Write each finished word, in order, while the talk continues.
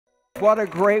What a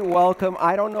great welcome.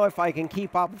 I don't know if I can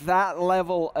keep up that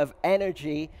level of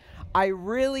energy. I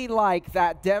really like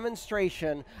that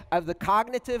demonstration of the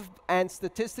cognitive and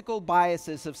statistical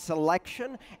biases of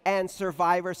selection and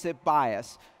survivorship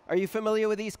bias. Are you familiar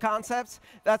with these concepts?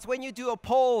 That's when you do a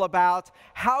poll about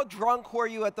how drunk were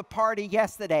you at the party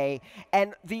yesterday,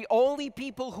 and the only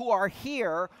people who are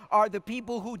here are the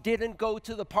people who didn't go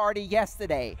to the party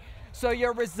yesterday. So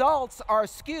your results are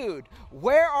skewed.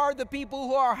 Where are the people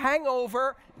who are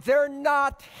hangover? They're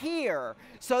not here,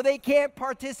 so they can't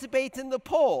participate in the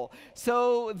poll.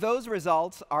 So those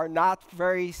results are not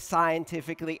very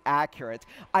scientifically accurate.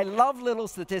 I love little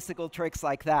statistical tricks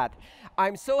like that.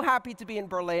 I'm so happy to be in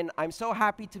Berlin. I'm so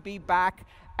happy to be back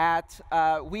at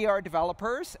We Are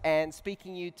Developers and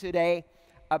speaking to you today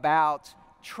about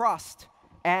trust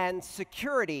and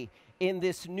security in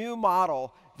this new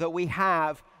model that we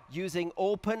have using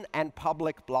open and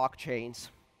public blockchains.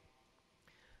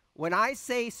 When I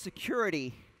say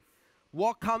security,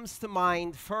 what comes to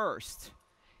mind first?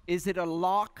 Is it a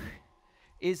lock?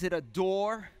 Is it a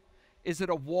door? Is it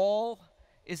a wall?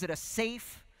 Is it a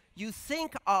safe? You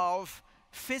think of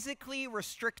physically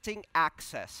restricting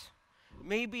access.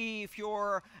 Maybe if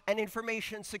you're an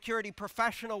information security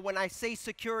professional, when I say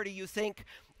security, you think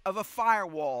of a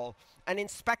firewall, an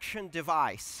inspection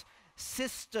device,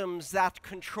 systems that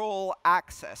control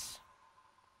access.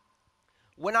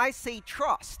 When I say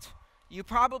trust, you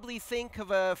probably think of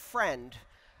a friend,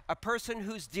 a person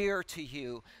who's dear to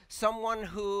you, someone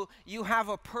who you have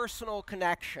a personal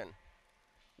connection.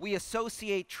 We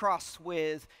associate trust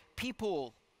with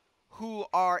people who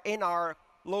are in our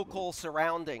local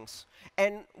surroundings.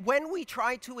 And when we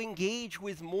try to engage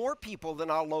with more people than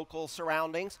our local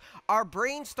surroundings, our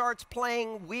brain starts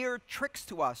playing weird tricks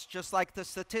to us, just like the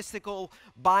statistical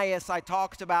bias I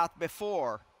talked about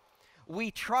before.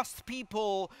 We trust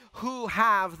people who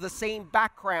have the same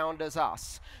background as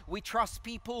us. We trust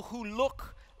people who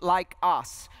look like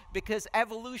us, because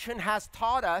evolution has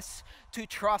taught us to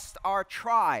trust our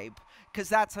tribe, because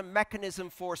that's a mechanism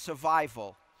for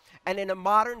survival. And in a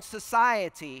modern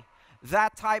society,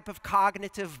 that type of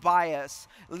cognitive bias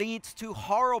leads to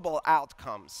horrible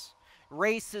outcomes.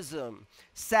 Racism,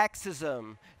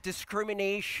 sexism,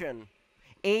 discrimination,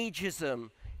 ageism,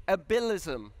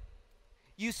 ableism.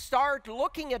 You start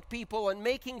looking at people and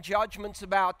making judgments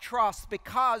about trust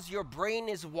because your brain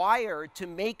is wired to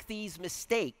make these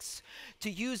mistakes, to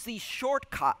use these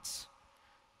shortcuts.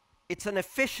 It's an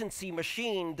efficiency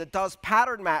machine that does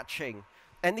pattern matching.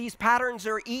 And these patterns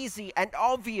are easy and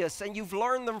obvious, and you've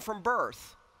learned them from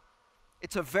birth.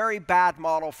 It's a very bad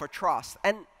model for trust,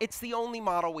 and it's the only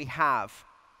model we have.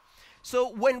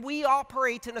 So when we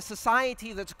operate in a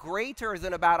society that's greater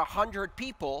than about 100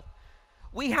 people,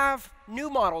 we have new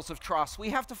models of trust. We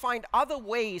have to find other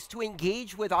ways to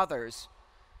engage with others,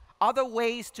 other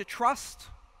ways to trust,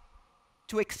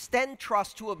 to extend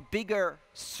trust to a bigger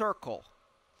circle.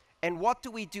 And what do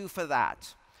we do for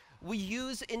that? We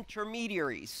use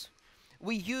intermediaries.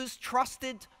 We use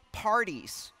trusted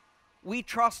parties. We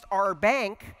trust our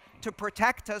bank to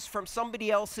protect us from somebody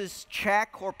else's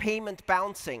check or payment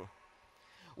bouncing.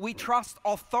 We trust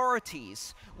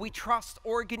authorities. We trust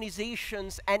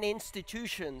organizations and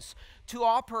institutions to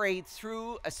operate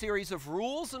through a series of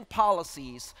rules and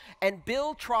policies and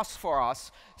build trust for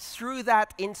us through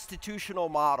that institutional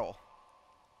model.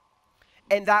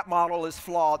 And that model is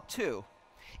flawed too.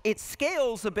 It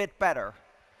scales a bit better,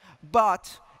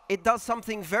 but it does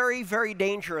something very, very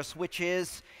dangerous, which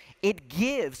is it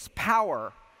gives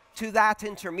power to that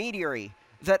intermediary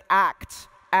that acts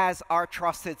as our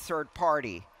trusted third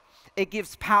party. It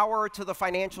gives power to the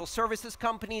financial services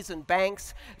companies and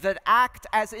banks that act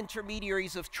as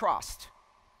intermediaries of trust.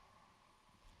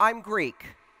 I'm Greek.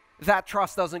 That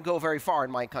trust doesn't go very far in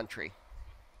my country.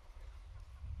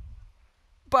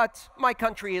 But my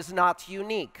country is not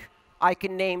unique. I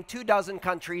can name 24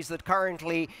 countries that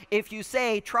currently, if you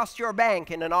say, trust your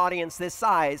bank in an audience this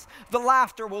size, the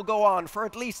laughter will go on for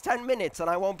at least 10 minutes and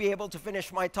I won't be able to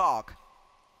finish my talk.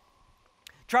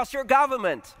 Trust your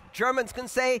government. Germans can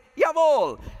say,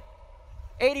 jawohl.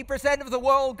 80% of the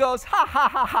world goes, ha ha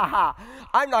ha ha ha.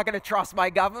 I'm not going to trust my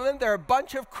government. They're a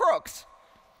bunch of crooks.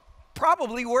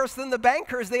 Probably worse than the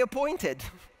bankers they appointed.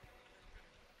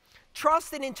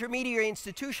 Trust in intermediary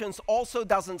institutions also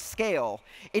doesn't scale.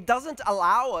 It doesn't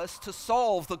allow us to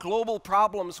solve the global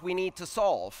problems we need to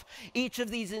solve. Each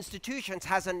of these institutions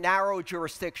has a narrow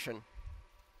jurisdiction.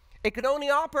 It can only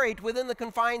operate within the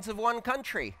confines of one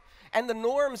country, and the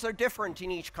norms are different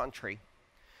in each country.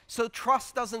 So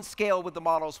trust doesn't scale with the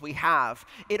models we have.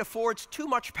 It affords too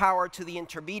much power to the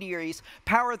intermediaries,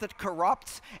 power that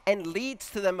corrupts and leads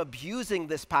to them abusing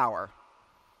this power.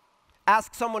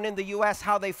 Ask someone in the US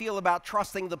how they feel about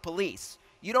trusting the police.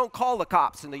 You don't call the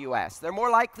cops in the US. They're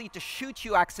more likely to shoot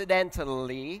you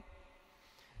accidentally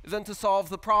than to solve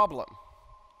the problem.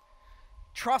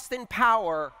 Trust in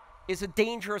power is a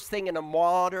dangerous thing in a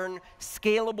modern,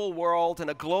 scalable world and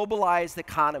a globalized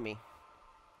economy.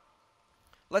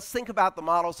 Let's think about the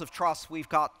models of trust we've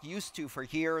got used to for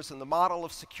years and the model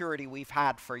of security we've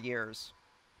had for years.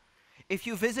 If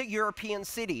you visit European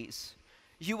cities,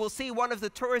 you will see one of the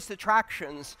tourist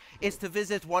attractions is to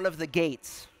visit one of the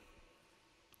gates,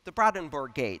 the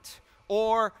Brandenburg Gate,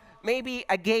 or maybe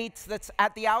a gate that's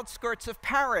at the outskirts of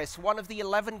Paris, one of the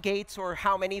 11 gates or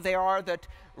how many there are that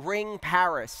ring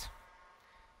Paris.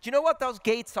 Do you know what those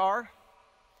gates are?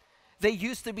 They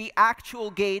used to be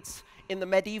actual gates in the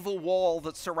medieval wall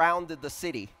that surrounded the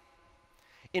city.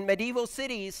 In medieval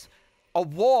cities, a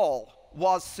wall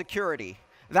was security.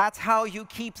 That's how you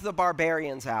keep the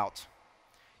barbarians out.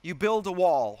 You build a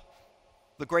wall.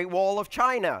 The Great Wall of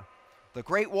China, the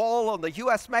Great Wall on the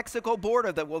US-Mexico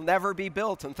border that will never be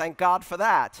built, and thank God for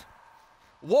that.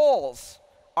 Walls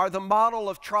are the model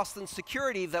of trust and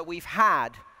security that we've had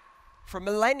for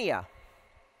millennia.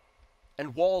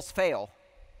 And walls fail.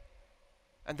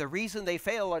 And the reason they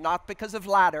fail are not because of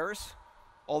ladders,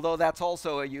 although that's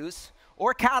also a use,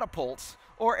 or catapults,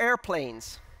 or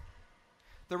airplanes.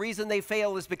 The reason they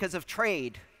fail is because of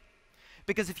trade.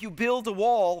 Because if you build a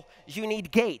wall, you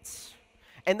need gates.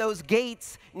 And those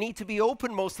gates need to be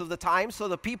open most of the time so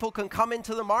that people can come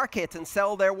into the market and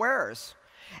sell their wares.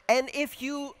 And if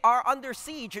you are under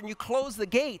siege and you close the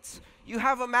gates, you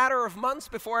have a matter of months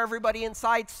before everybody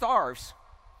inside starves.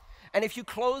 And if you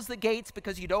close the gates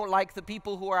because you don't like the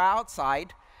people who are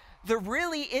outside, the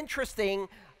really interesting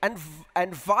and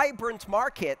vibrant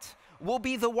market will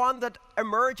be the one that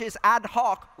emerges ad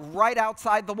hoc right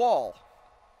outside the wall.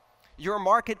 Your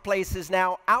marketplace is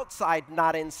now outside,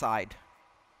 not inside.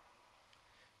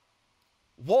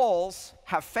 Walls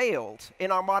have failed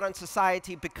in our modern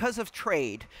society because of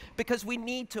trade, because we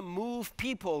need to move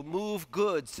people, move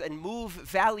goods, and move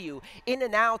value in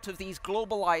and out of these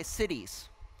globalized cities.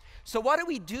 So what do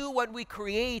we do when we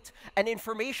create an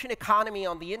information economy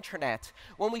on the internet,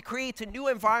 when we create a new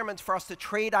environment for us to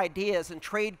trade ideas and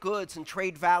trade goods and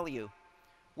trade value?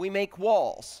 We make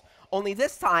walls. Only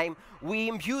this time, we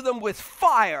imbue them with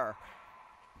fire,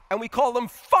 and we call them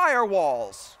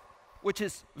firewalls, which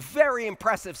is very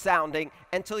impressive sounding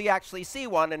until you actually see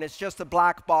one, and it's just a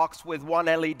black box with one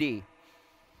LED.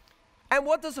 And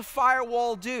what does a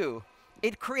firewall do?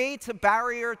 It creates a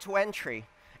barrier to entry.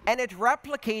 And it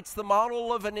replicates the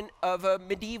model of a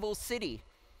medieval city.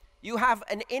 You have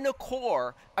an inner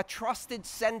core, a trusted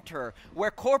center, where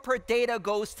corporate data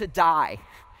goes to die,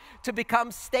 to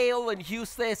become stale and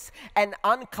useless and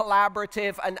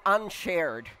uncollaborative and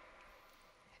unshared.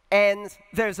 And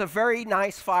there's a very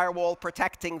nice firewall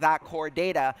protecting that core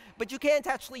data, but you can't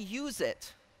actually use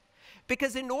it.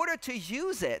 Because in order to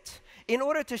use it, in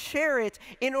order to share it,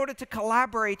 in order to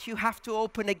collaborate, you have to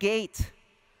open a gate.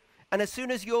 And as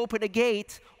soon as you open a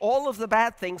gate, all of the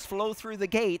bad things flow through the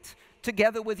gate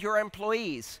together with your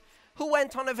employees, who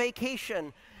went on a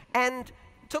vacation and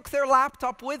took their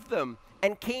laptop with them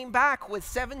and came back with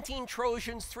 17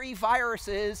 Trojans, 3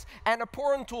 viruses, and a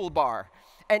porn toolbar.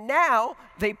 And now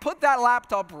they put that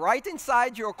laptop right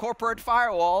inside your corporate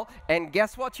firewall, and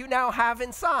guess what you now have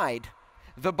inside?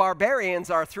 The barbarians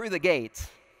are through the gate.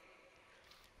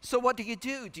 So what do?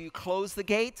 Do you close the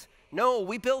gate? No,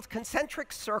 we build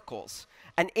concentric circles,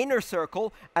 an inner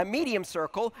circle, a medium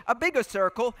circle, a bigger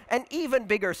circle, an even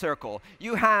bigger circle.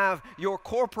 You have your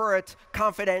corporate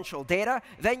confidential data,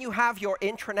 then you have your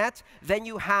intranet, then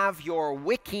you have your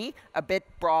wiki, a bit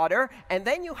broader, and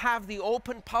then you have the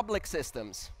open public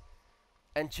systems.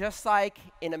 And just like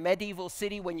in a medieval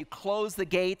city, when you close the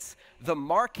gates, the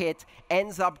market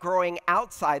ends up growing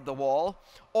outside the wall.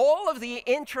 All of the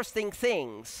interesting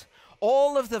things,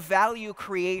 all of the value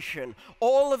creation,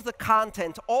 all of the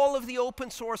content, all of the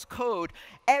open source code,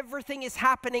 everything is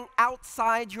happening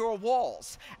outside your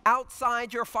walls,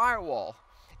 outside your firewall.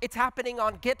 It's happening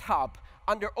on GitHub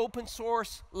under open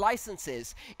source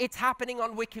licenses. It's happening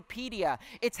on Wikipedia.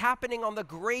 It's happening on the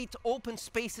great open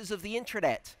spaces of the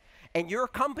internet. And your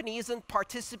company isn't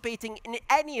participating in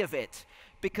any of it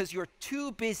because you're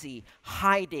too busy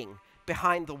hiding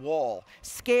behind the wall,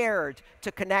 scared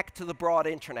to connect to the broad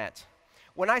internet.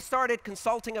 When I started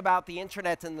consulting about the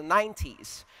internet in the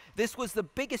 90s, this was the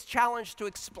biggest challenge to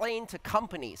explain to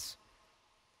companies.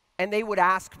 And they would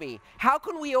ask me, how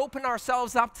can we open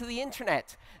ourselves up to the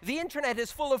internet? The internet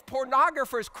is full of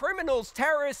pornographers, criminals,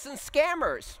 terrorists, and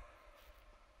scammers.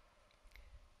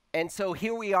 And so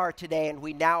here we are today, and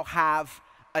we now have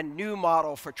a new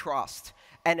model for trust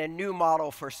and a new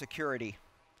model for security.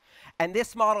 And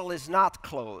this model is not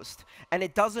closed, and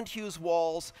it doesn't use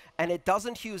walls, and it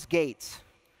doesn't use gates.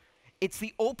 It's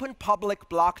the open public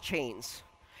blockchains.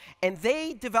 And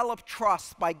they develop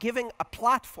trust by giving a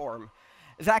platform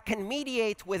that can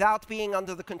mediate without being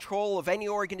under the control of any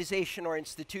organization or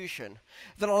institution,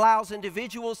 that allows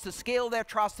individuals to scale their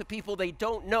trust to people they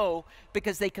don't know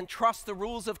because they can trust the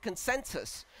rules of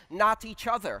consensus, not each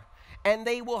other. And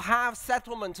they will have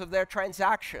settlement of their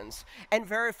transactions and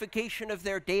verification of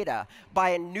their data by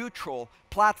a neutral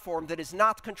platform that is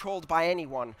not controlled by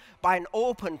anyone, by an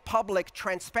open, public,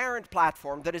 transparent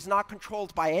platform that is not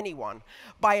controlled by anyone,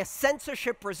 by a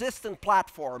censorship-resistant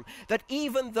platform that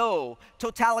even though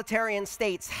totalitarian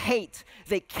states hate,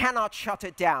 they cannot shut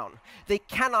it down. They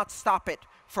cannot stop it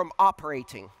from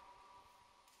operating.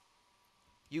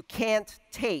 You can't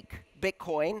take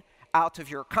Bitcoin out of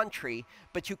your country,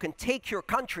 but you can take your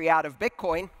country out of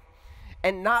Bitcoin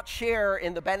and not share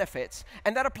in the benefits.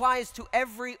 And that applies to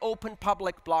every open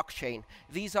public blockchain.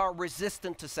 These are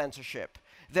resistant to censorship.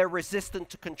 They're resistant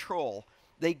to control.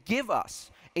 They give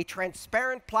us a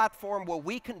transparent platform where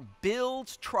we can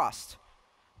build trust.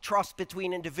 Trust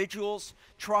between individuals,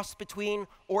 trust between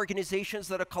organizations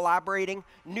that are collaborating,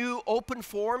 new open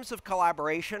forms of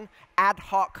collaboration, ad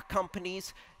hoc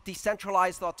companies,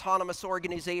 decentralized autonomous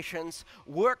organizations,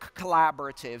 work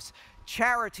collaboratives,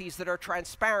 charities that are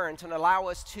transparent and allow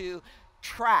us to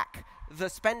track the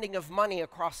spending of money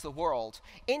across the world,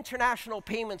 international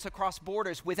payments across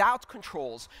borders without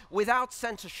controls, without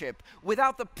censorship,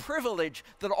 without the privilege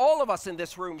that all of us in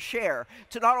this room share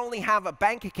to not only have a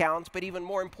bank account, but even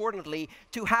more importantly,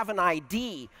 to have an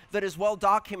ID that is well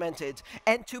documented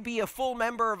and to be a full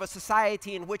member of a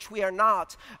society in which we are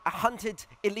not a hunted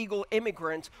illegal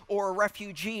immigrant or a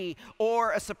refugee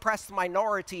or a suppressed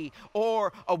minority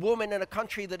or a woman in a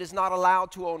country that is not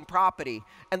allowed to own property.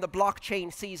 And the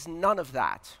blockchain sees none of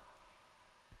that.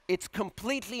 It's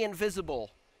completely invisible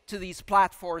to these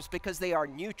platforms because they are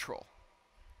neutral.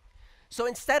 So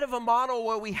instead of a model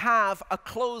where we have a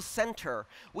closed center,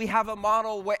 we have a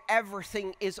model where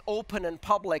everything is open and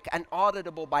public and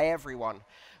auditable by everyone,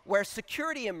 where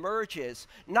security emerges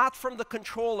not from the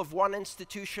control of one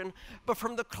institution, but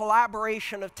from the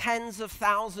collaboration of tens of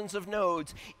thousands of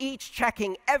nodes, each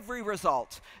checking every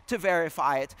result to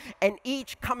verify it, and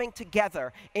each coming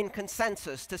together in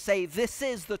consensus to say, this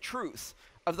is the truth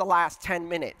of the last 10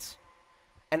 minutes.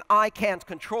 And I can't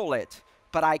control it,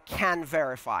 but I can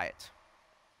verify it.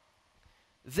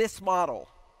 This model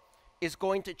is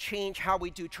going to change how we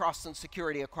do trust and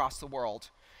security across the world.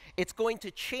 It's going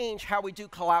to change how we do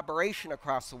collaboration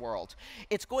across the world.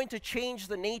 It's going to change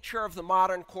the nature of the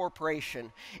modern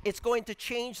corporation. It's going to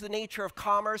change the nature of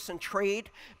commerce and trade,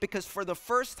 because for the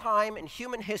first time in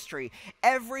human history,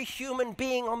 every human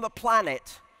being on the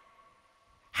planet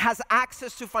has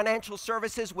access to financial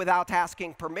services without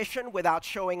asking permission, without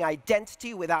showing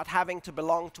identity, without having to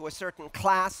belong to a certain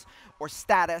class or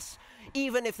status,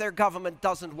 even if their government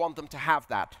doesn't want them to have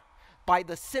that, by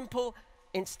the simple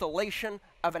installation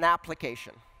of an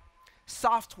application.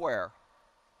 Software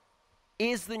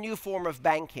is the new form of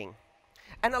banking.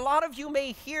 And a lot of you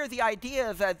may hear the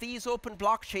idea that these open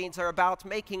blockchains are about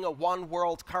making a one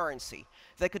world currency.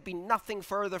 That could be nothing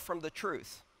further from the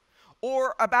truth.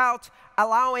 Or about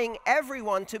allowing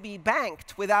everyone to be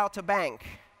banked without a bank.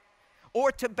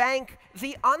 Or to bank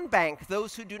the unbanked,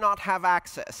 those who do not have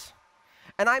access.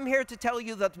 And I'm here to tell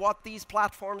you that what these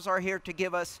platforms are here to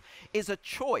give us is a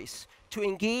choice to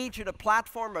engage in a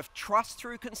platform of trust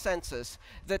through consensus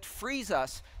that frees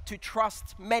us to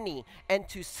trust many and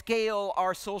to scale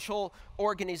our social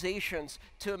organizations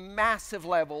to massive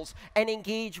levels and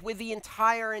engage with the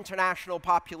entire international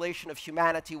population of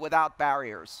humanity without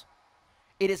barriers.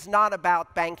 It is not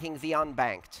about banking the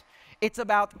unbanked. It's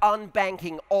about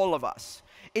unbanking all of us.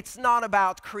 It's not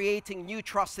about creating new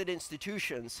trusted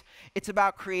institutions. It's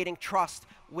about creating trust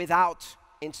without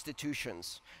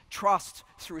institutions. Trust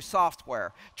through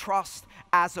software. Trust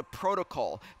as a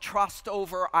protocol. Trust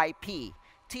over IP.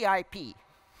 TIP.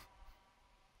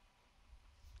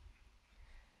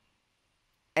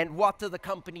 And what do the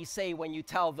companies say when you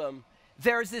tell them,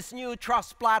 there's this new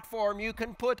trust platform, you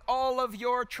can put all of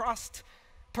your trust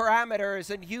parameters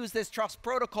and use this trust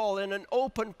protocol in an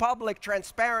open, public,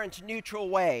 transparent, neutral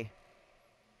way?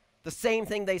 The same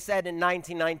thing they said in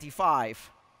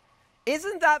 1995.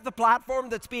 Isn't that the platform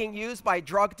that's being used by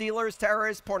drug dealers,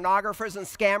 terrorists, pornographers, and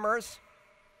scammers?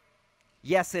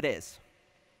 Yes, it is.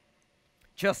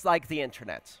 Just like the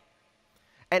internet.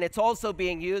 And it's also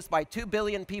being used by 2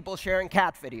 billion people sharing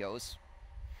cat videos.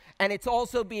 And it's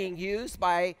also being used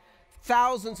by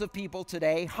thousands of people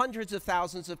today, hundreds of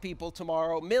thousands of people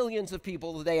tomorrow, millions of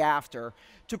people the day after,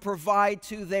 to provide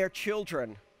to their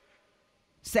children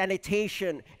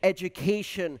sanitation,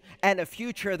 education, and a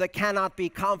future that cannot be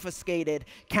confiscated,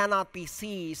 cannot be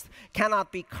seized,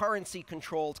 cannot be currency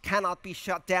controlled, cannot be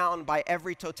shut down by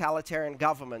every totalitarian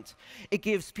government. It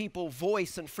gives people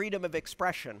voice and freedom of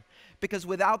expression, because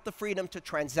without the freedom to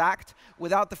transact,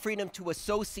 without the freedom to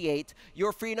associate,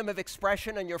 your freedom of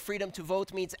expression and your freedom to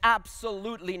vote means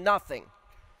absolutely nothing.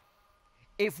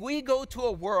 If we go to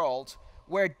a world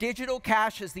where digital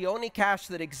cash is the only cash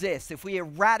that exists, if we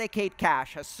eradicate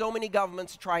cash, as so many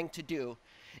governments are trying to do,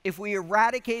 if we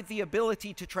eradicate the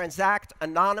ability to transact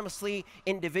anonymously,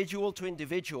 individual to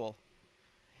individual,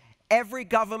 every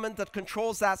government that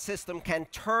controls that system can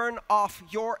turn off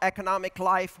your economic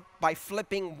life by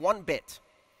flipping one bit.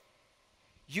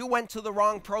 You went to the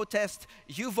wrong protest,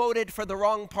 you voted for the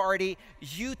wrong party,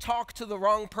 you talked to the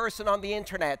wrong person on the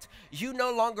internet, you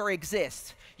no longer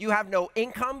exist. You have no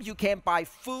income, you can't buy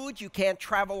food, you can't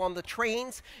travel on the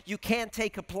trains, you can't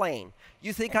take a plane.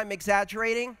 You think I'm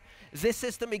exaggerating? This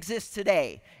system exists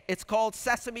today. It's called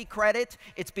Sesame Credit.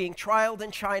 It's being trialed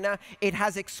in China. It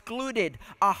has excluded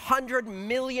 100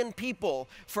 million people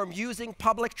from using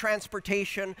public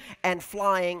transportation and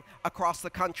flying across the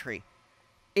country.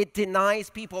 It denies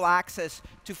people access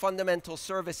to fundamental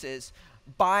services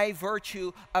by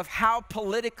virtue of how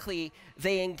politically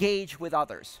they engage with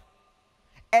others.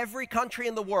 Every country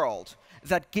in the world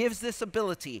that gives this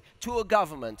ability to a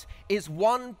government is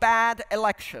one bad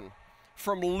election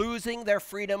from losing their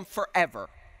freedom forever.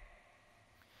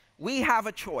 We have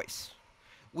a choice.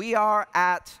 We are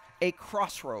at a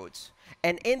crossroads.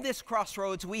 And in this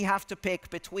crossroads, we have to pick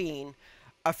between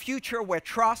a future where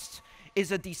trust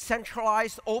is a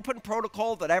decentralized, open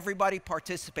protocol that everybody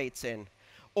participates in,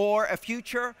 or a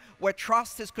future where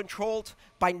trust is controlled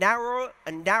by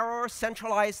narrower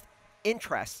centralized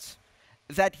interests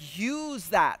that use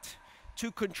that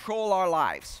to control our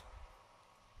lives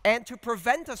and to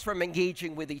prevent us from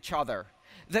engaging with each other,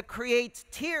 that create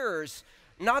tiers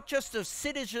not just of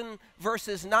citizen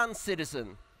versus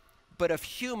non-citizen, but of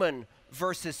human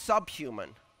versus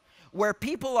subhuman, where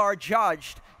people are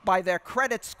judged by their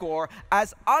credit score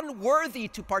as unworthy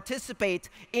to participate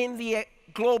in the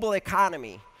global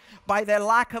economy, by their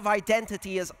lack of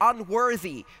identity as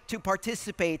unworthy to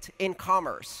participate in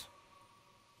commerce.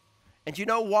 And you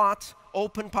know what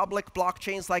open public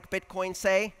blockchains like Bitcoin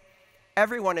say?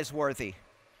 Everyone is worthy.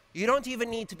 You don't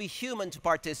even need to be human to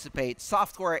participate.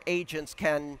 Software agents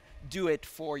can do it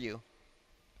for you.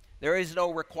 There is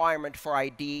no requirement for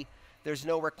ID. There's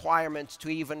no requirement to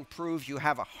even prove you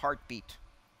have a heartbeat.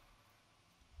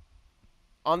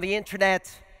 On the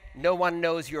internet, no one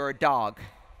knows you're a dog.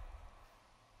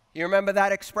 You remember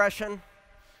that expression?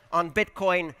 On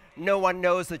Bitcoin, no one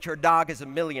knows that your dog is a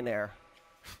millionaire.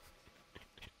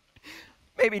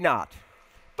 Maybe not.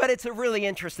 But it's a really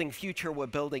interesting future we're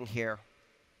building here.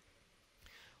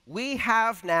 We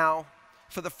have now,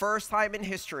 for the first time in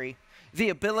history, the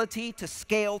ability to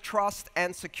scale trust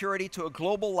and security to a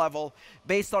global level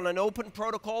based on an open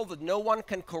protocol that no one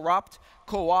can corrupt,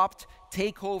 co-opt,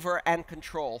 take over, and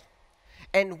control.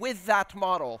 And with that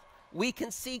model, we can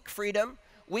seek freedom,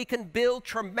 we can build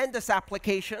tremendous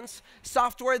applications,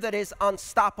 software that is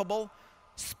unstoppable,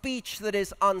 speech that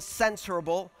is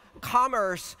uncensorable,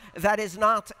 commerce that is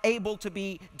not able to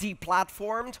be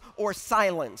deplatformed or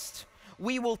silenced.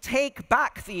 We will take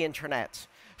back the internet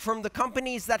from the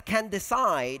companies that can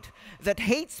decide that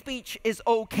hate speech is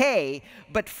okay,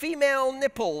 but female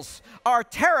nipples are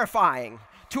terrifying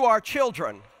to our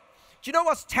children. Do you know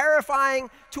what's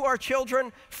terrifying to our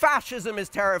children? Fascism is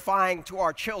terrifying to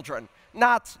our children,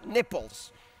 not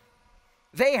nipples.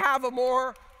 They have a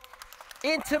more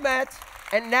intimate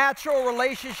and natural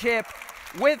relationship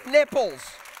with nipples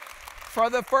for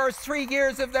the first 3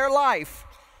 years of their life,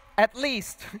 at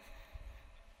least.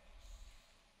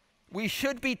 We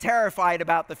should be terrified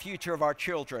about the future of our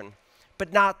children,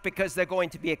 but not because they're going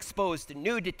to be exposed to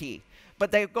nudity,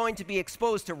 but they're going to be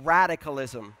exposed to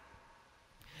radicalism.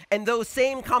 And those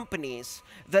same companies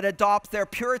that adopt their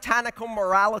puritanical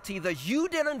morality that you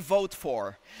didn't vote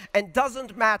for and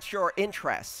doesn't match your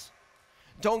interests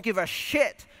don't give a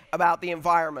shit about the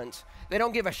environment. They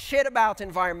don't give a shit about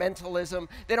environmentalism.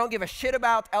 They don't give a shit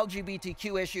about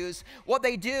LGBTQ issues. What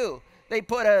they do, they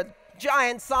put a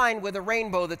giant sign with a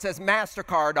rainbow that says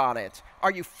MasterCard on it. Are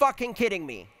you fucking kidding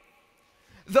me?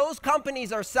 Those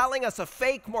companies are selling us a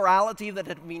fake morality that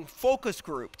had been focus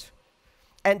grouped.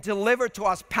 and delivered to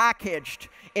us packaged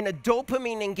in a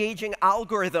dopamine-engaging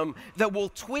algorithm that will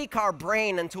tweak our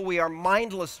brain until we are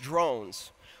mindless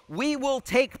drones. We will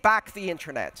take back the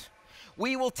internet.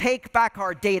 We will take back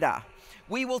our data.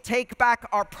 We will take back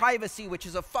our privacy, which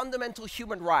is a fundamental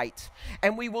human right.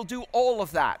 And we will do all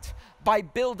of that by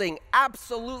building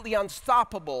absolutely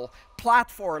unstoppable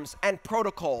platforms and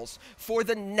protocols for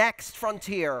the next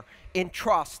frontier in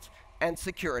trust and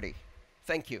security.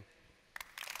 Thank you.